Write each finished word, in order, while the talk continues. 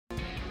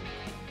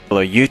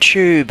Hello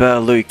YouTube,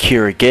 Luke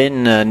here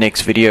again.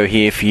 Next video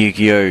here for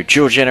Yu-Gi-Oh!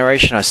 Dual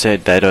Generation. I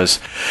said that I was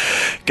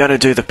going to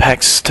do the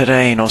packs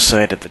today and also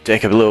edit the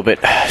deck a little bit,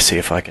 see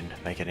if I can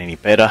make it any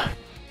better.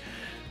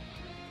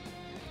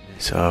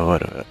 So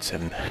what about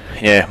 7?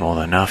 Yeah, more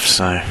than enough.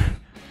 So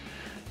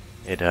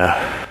it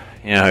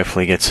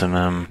hopefully get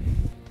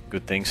some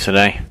good things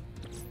today.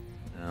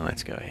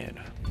 Let's go ahead.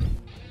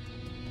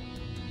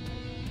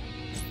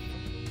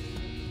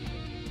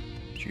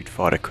 Shoot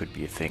fighter could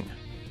be a thing.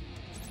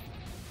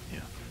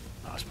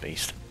 Last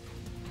beast.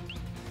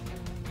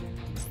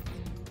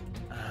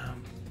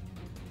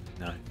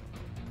 No.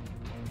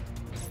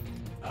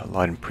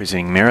 Light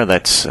imprisoning mirror.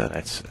 That's the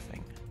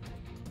thing.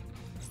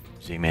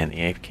 Z-Man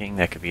the Ape King.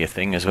 That could be a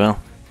thing as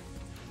well.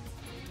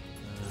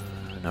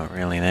 Not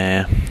really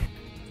there.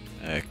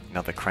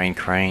 Another crane.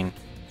 Chiron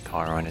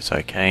is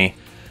okay.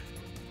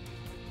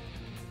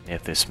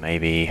 If this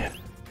maybe.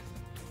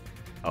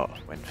 Oh,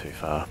 went too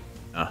far.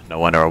 No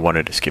wonder I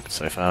wanted to skip it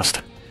so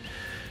fast.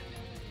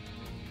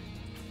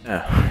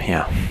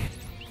 Yeah.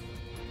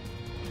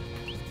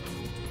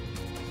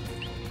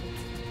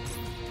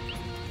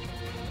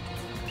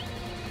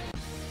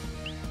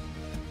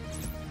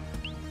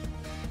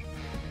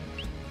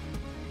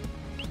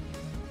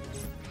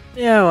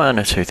 Yeah, one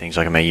or two things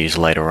I may use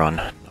later on.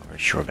 Not very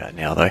sure about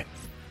now though.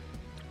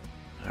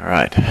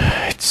 Alright,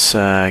 let's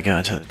go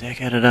into the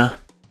deck editor.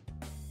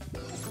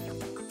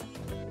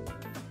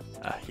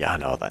 Yeah, I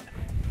know that.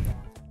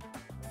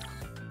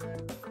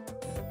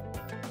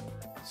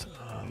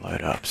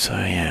 Load up, so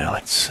yeah,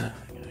 let's go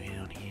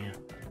down here.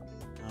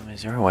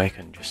 Is there a way I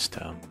can just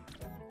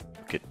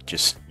look at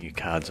just new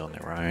cards on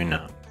their own?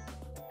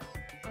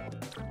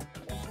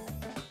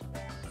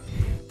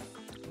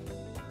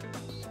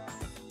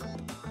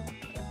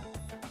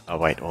 Oh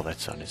wait, all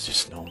that's on is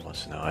just normal,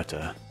 so now I have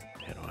to,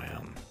 how do I,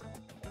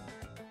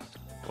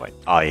 wait,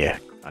 oh yeah,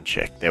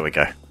 uncheck, there we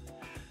go.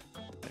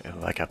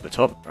 Back up the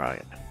top,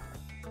 right.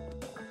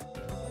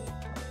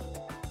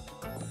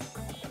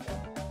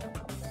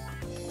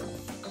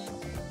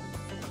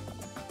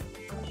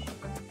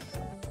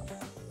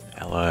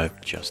 Hello,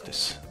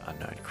 Justice,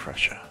 Unknown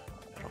Crusher.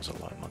 That was a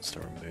light monster,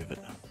 remove it.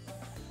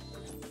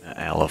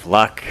 Owl of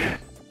Luck.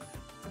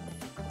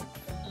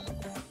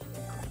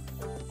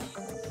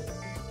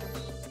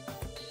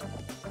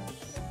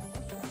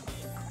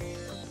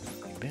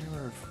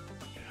 Banner of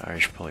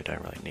Courage, probably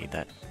don't really need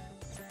that.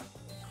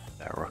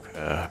 Rock,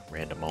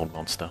 random old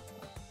monster.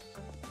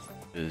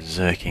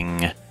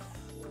 Berserking.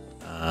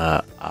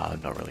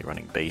 I'm not really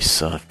running beasts,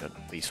 so I've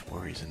got Beast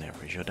Warriors in there,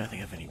 pretty sure. I don't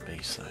think I have any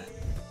beasts though.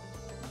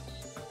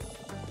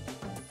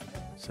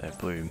 So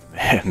blue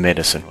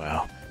medicine,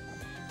 wow.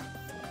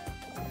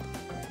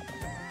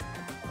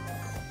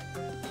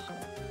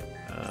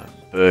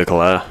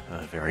 Burglar,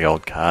 a very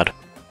old card.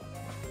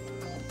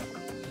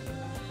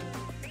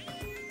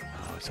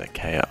 Oh, is that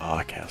Chaos? Oh,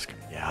 Chaos.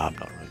 Yeah, I'm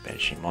not really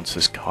banishing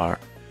monsters. Car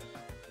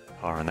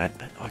on that.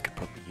 I could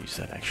probably use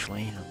that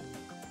actually.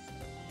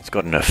 It's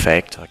got an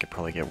effect. I could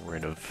probably get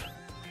rid of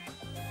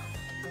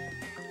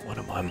one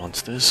of my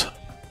monsters.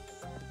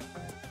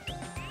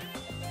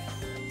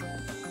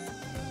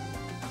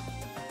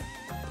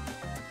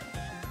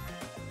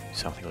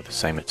 Something with the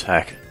same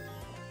attack.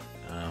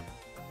 Yeah,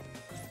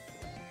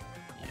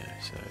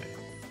 so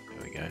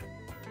there we go.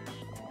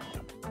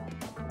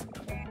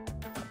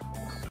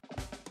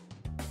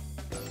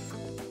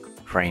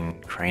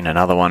 Crane,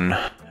 another one.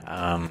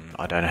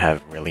 I don't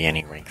have really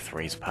any rank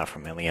 3s apart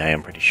from LEA,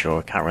 I'm pretty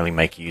sure. Can't really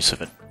make use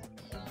of it.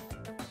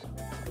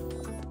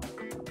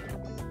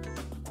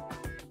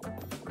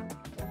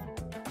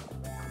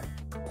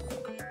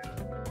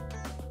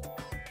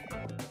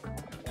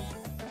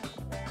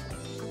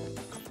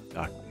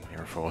 Dark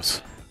Mirror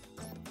Force.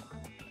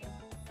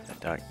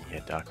 Dark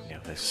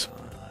Nervous.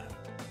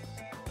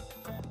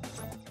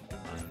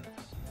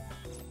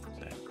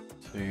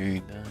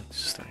 2,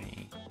 that's 3.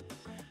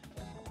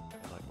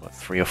 Like what,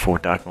 3 or 4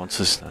 dark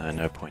monsters?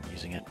 No point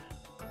using it.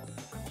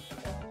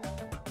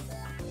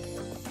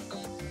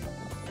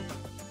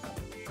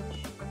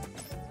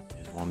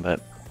 Here's one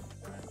bet.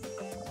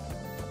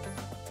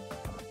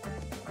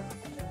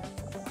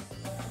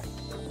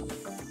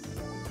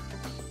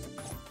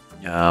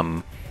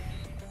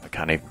 I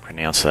can't even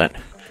pronounce that.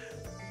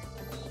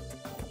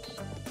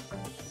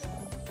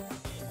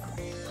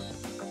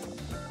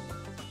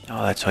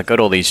 Oh, that's, I got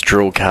all these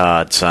drill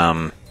cards. They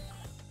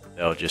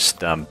were just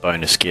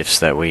bonus gifts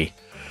that we...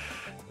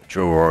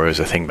 Drill Roar was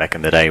a thing back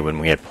in the day when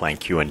we had playing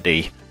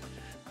Q&D.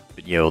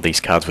 But yeah, all these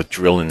cards with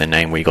drill in the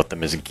name, we got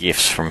them as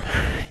gifts from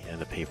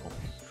the people.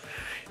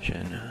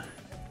 And,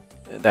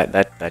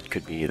 that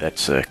could be,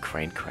 that's a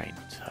crane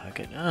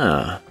target.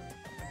 Yeah.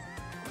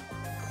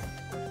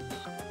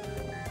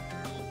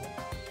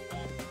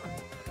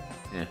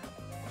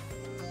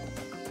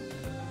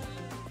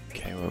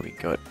 Okay, what we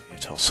got?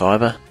 Intel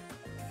Cyber.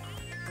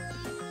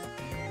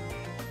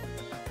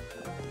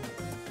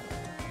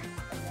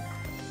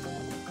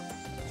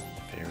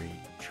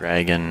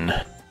 Dragon,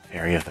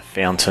 Fairy of the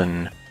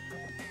Fountain.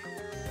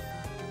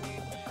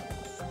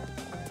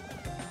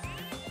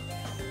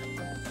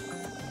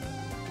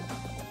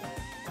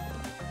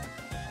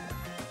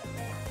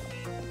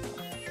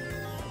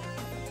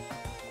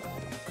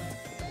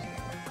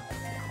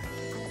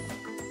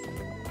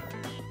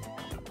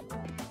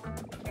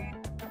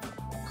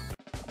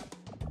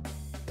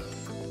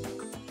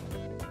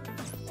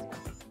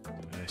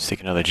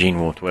 Stick another Gene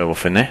Wolf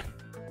Werewolf in there.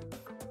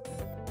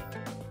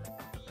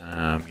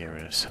 Get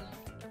rid of some.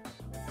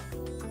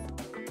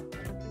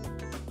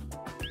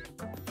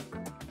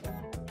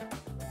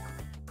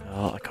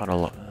 Oh, I kind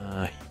of.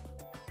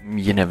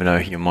 You never know.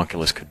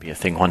 Homunculus could be a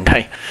thing one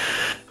day.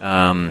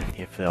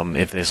 If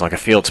there's like a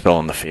field spell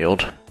on the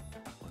field,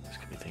 this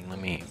could be a thing. Let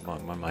me. Oh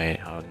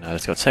no,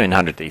 it's got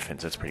 700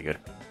 defense. That's pretty good.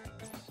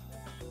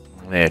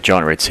 There,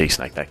 giant red sea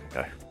snake. That can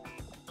go.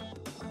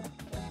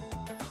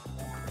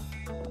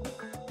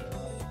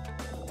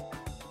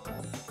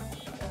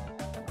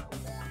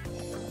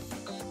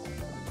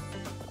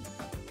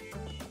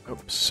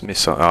 Oops,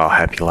 miss. Oh,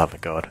 happy love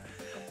of God.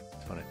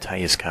 It's one of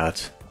Taya's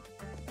cards.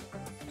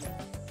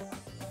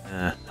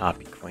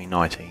 Harpy Queen,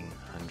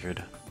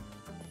 1900.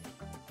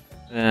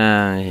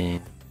 I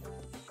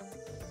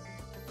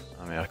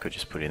mean, I could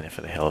just put it in there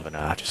for the hell of it.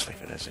 Just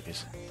leave it as it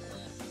is.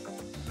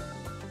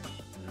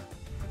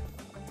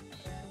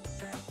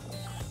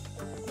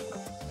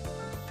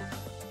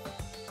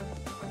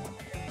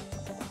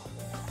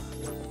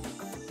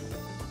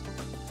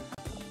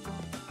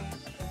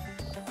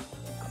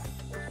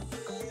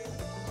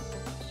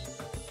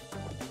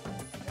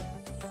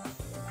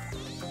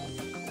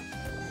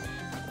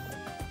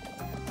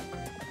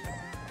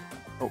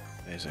 Oh,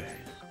 there's the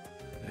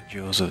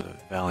Jewels of the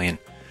Valiant.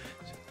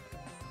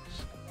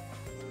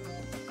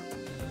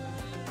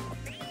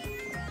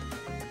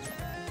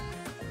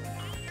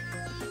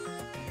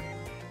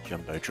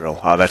 Jumbo Drill.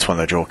 Oh, that's one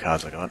of the draw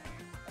cards I got.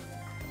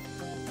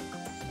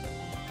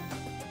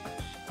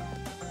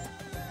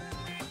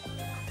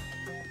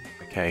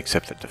 Okay,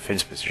 except the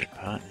defense position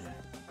part.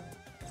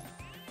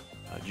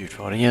 Dude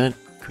Fighter, yeah, that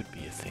could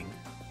be a thing.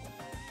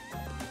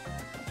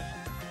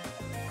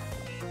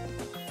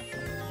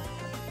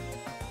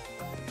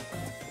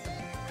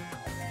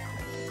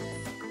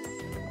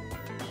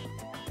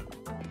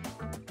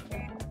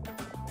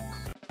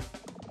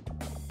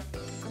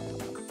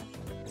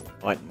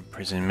 Light and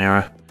Prison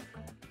Mirror.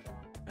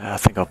 I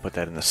think I'll put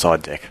that in the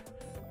side deck.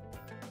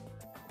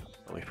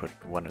 Probably put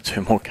one or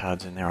two more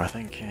cards in there, I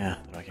think, yeah,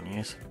 that I can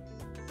use.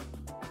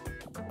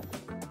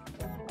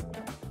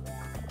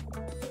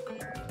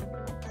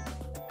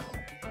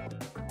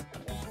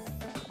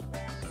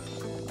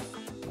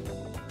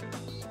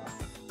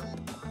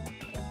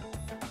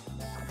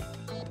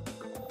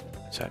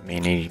 What's that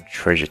mean?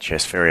 Treasure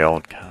chest, very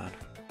old card.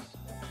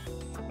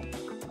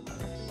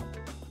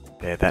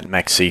 There, that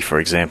Maxi, for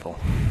example.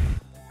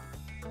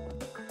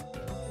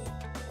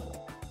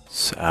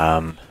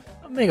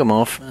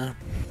 Megamorph.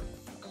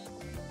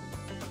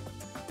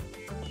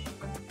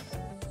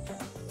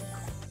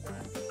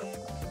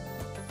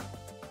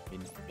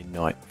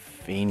 Midnight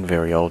Fiend,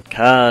 very old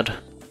card.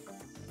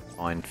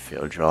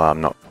 Minefield Drill,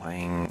 I'm not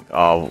playing.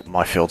 Oh,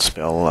 my field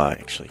spell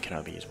actually can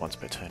only be used once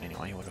per turn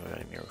anyway. What have I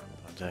got in Miracle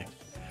Contact?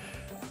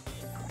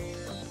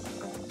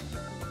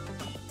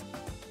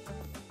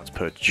 Once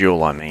per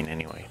duel, I mean,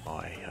 anyway,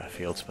 my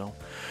field spell.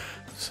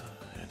 So,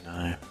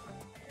 no.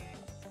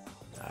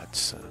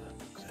 That's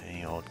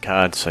any old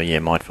card, so yeah,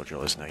 Mindful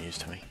Drill is no use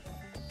to me.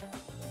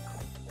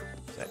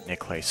 That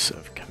Necklace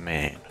of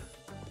Command.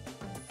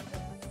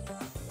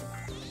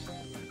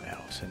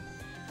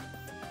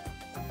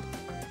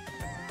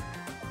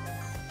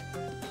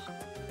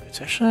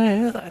 It's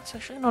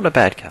actually not a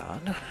bad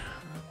card.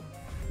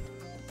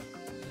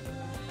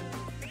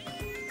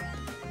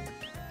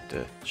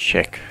 To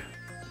check.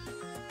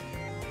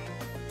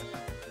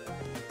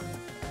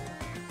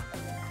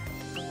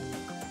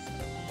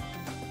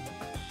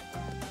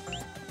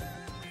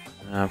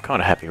 I'm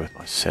kind of happy with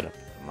my setup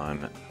at the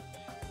moment.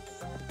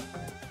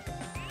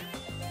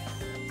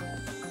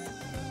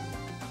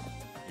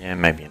 Yeah,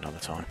 maybe another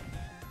time.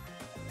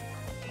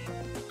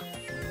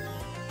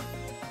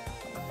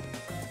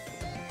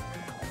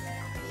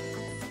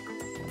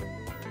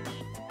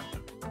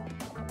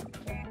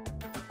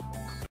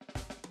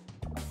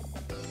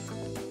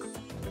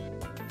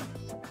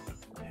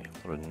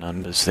 A lot of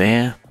numbers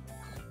there.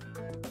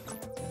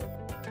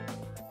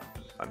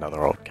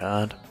 Another old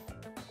card.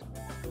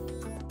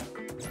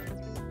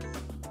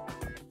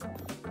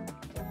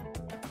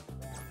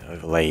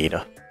 Overlay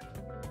Eater.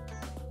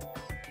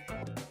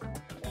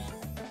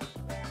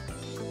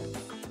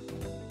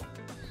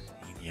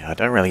 Yeah, I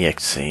don't really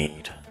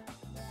exceed.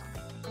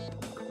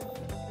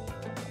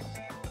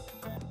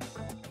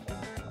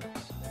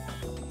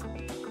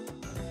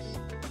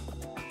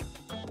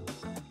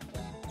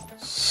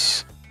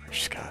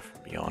 Fresh Scarf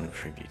Beyond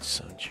tributes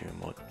some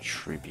more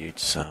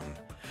tributes.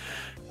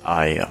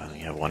 I only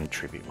have one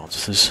tribute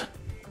monsters.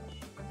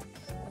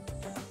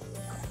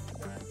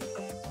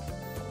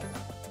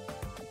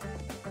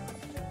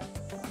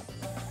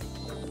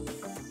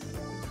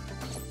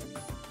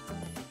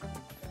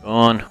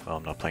 On. Well,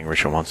 I'm not playing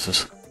Ritual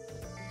Monsters.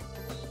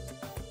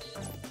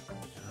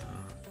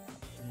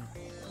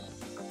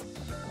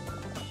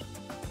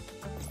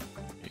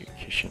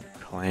 Kitchen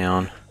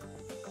Clown.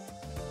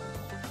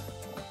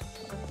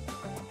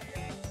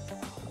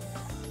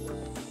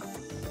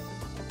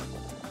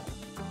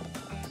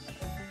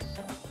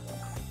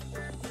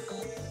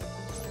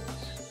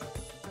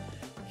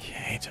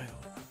 too.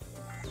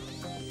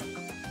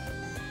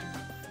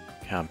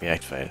 Can't be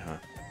activated, huh?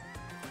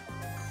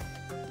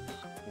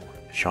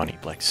 Ooh, shiny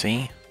Black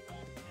Sea.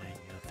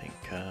 I think,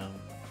 yeah,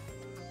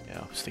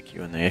 I'll stick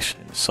you in there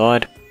in the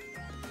side.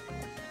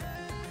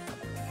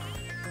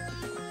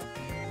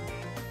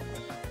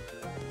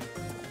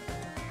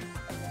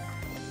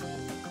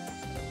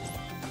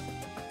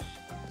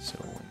 So,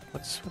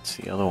 what's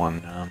the other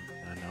one? No,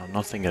 I'm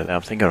not thinking of that.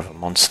 I'm thinking of a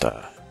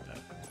monster.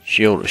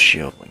 Shield or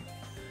Shieldling.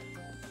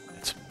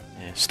 That's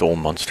Storm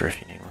monster if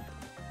you need one.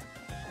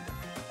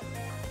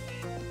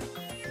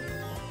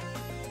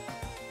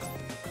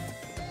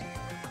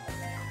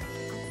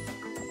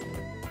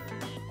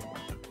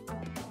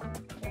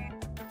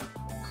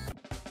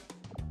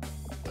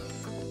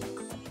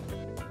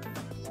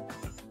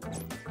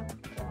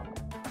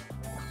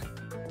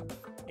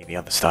 The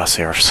other Star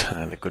Seraphs,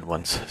 the good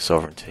ones,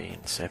 Sovereignty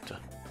and Scepter.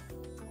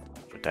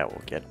 But that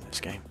we'll get in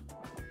this game.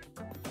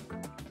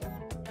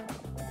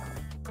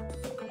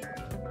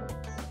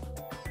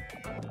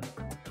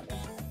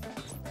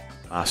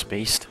 Last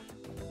Beast.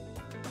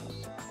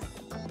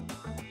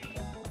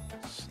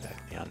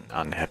 The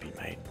unhappy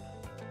maiden.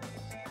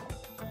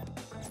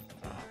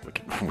 Oh,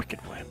 wicked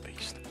Wham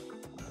Beast.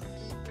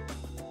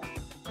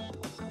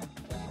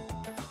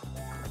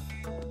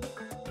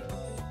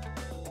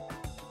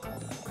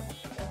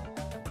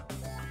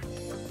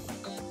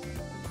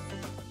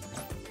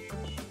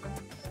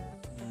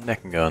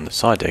 That can go on the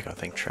side deck, I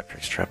think.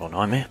 Traptrix Travel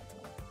Nightmare.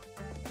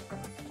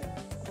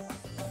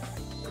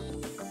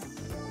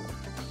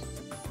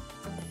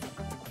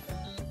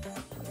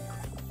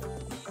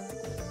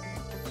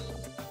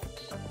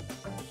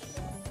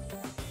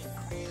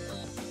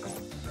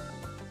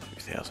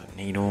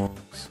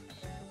 Needles.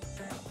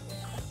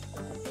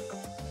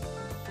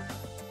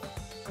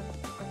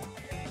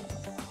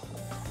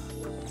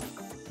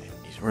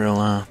 His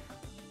ruler.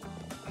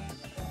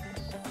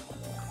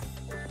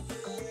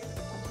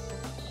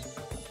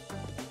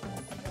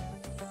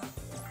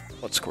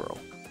 What squirrel?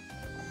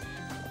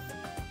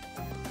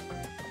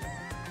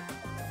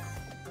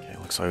 Okay,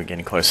 looks like we're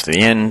getting close to the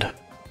end.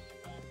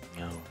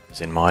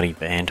 Zen Mighty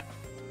Band.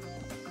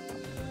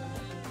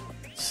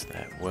 It's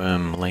that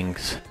worm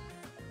links.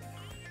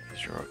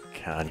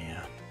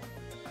 Cardia.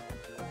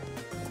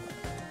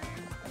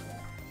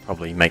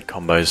 Probably make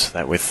combos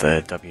that with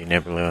the W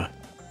Nebula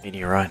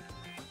Meteorite.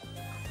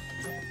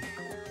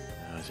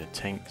 There's a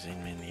tank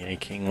Zen in the A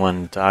King,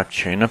 one Dark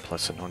Tuner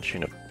plus a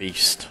non-tuner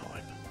Beast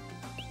type.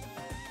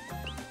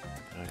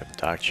 I got the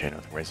Dark Tuner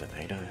with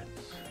Resonator.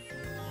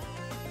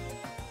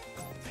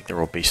 I think they're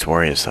all Beast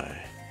Warriors though.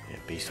 Yeah,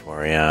 Beast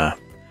Warrior.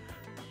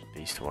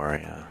 Beast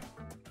Warrior.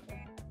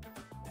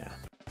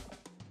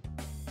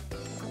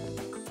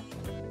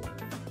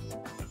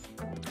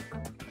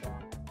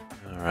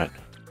 Alright,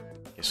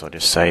 guess I'll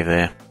just save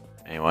there.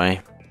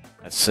 Anyway,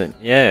 that's it.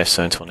 Yeah,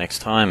 so until next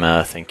time,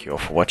 thank you all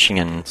for watching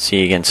and see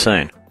you again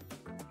soon.